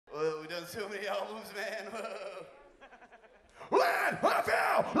too many albums, man. Land, I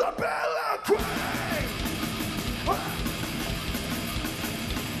feel the battle cry.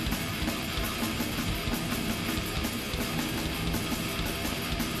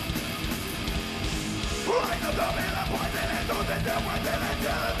 Like the dummy, the poison, and those that don't want to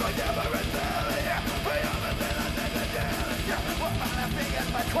tell us, we never retaliate. We always say that they're jealous. What my fingers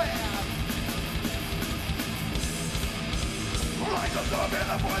between. Like the dummy,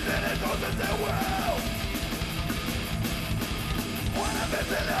 the poison, and those that they will. Wanna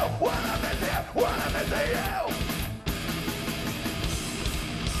visit you, wanna visit you, wanna visit you.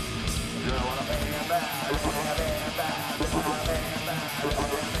 You don't wanna pay him back, you don't wanna pay him back, you don't wanna pay him back, you don't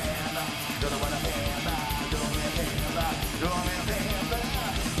wanna pay him back, you don't wanna pay him back, you don't wanna pay him back, you don't wanna pay him back.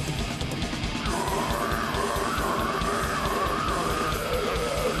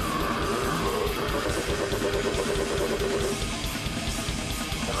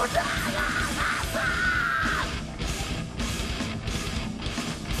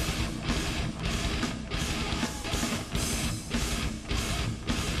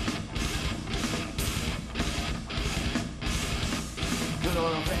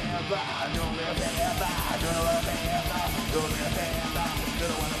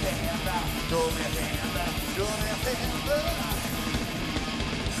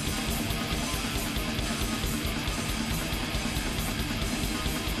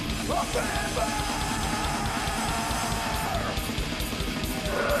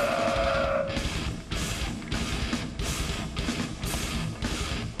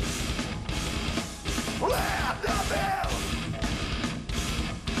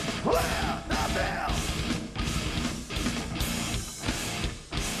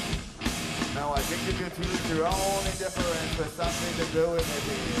 Now I think you confuse your own indifference with something to do with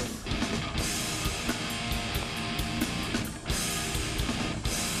it.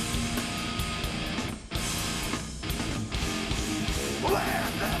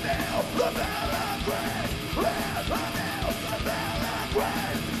 Land the nail, the battle grave. Land the nail, the battle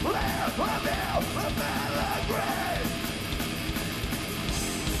grave. Land the nail, the battle grave.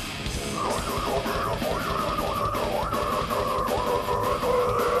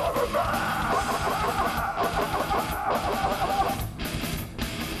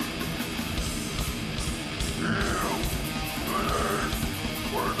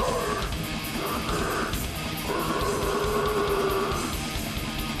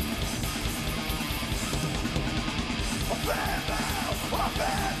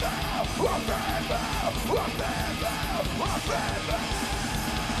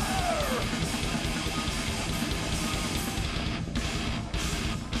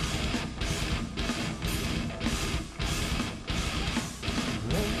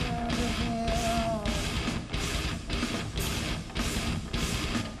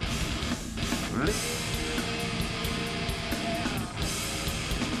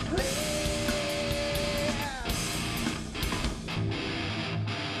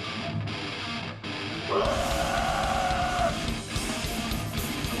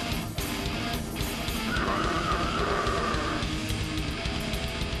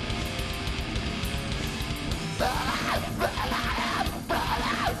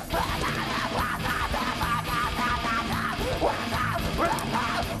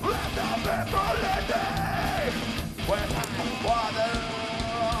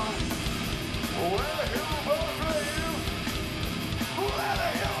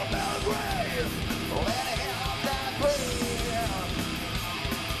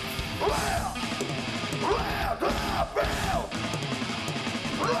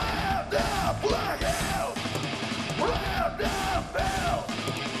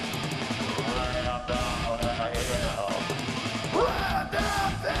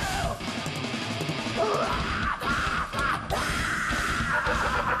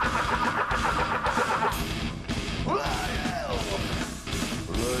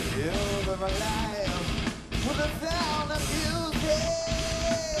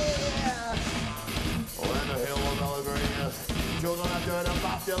 Children are good and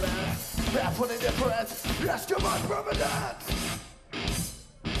popular. Barefoot indifference. Yes, too much permanent.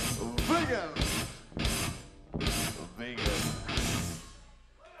 Vegan. Vegan.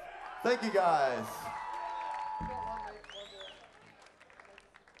 Thank you guys.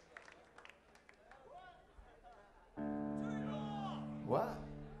 What?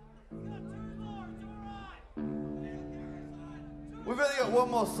 We've only got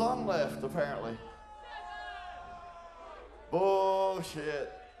one more song left, apparently.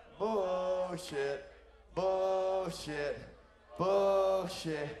 Bullshit, bullshit, bullshit,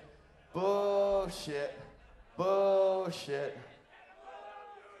 bullshit, bullshit, bullshit.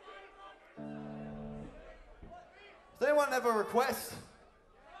 Does anyone have a request?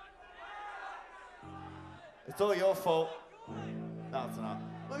 It's all your fault. No, it's not.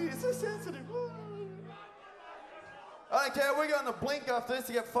 Look, you're so sensitive. I don't care, we're going to Blink after this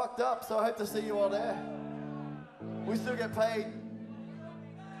to get fucked up, so I hope to see you all there. We still get paid.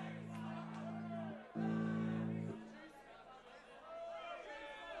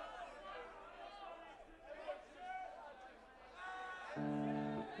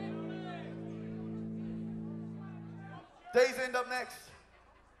 Days end up next.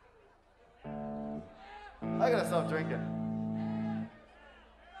 I gotta stop drinking.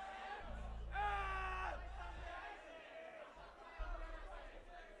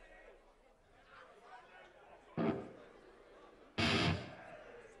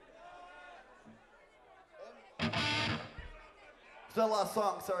 It's the last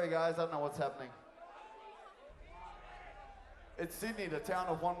song, sorry guys, I don't know what's happening. It's Sydney, the town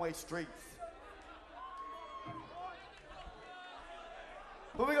of one-way streets.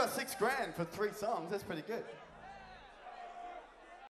 But we got $6 grand for 3 songs, that's pretty good.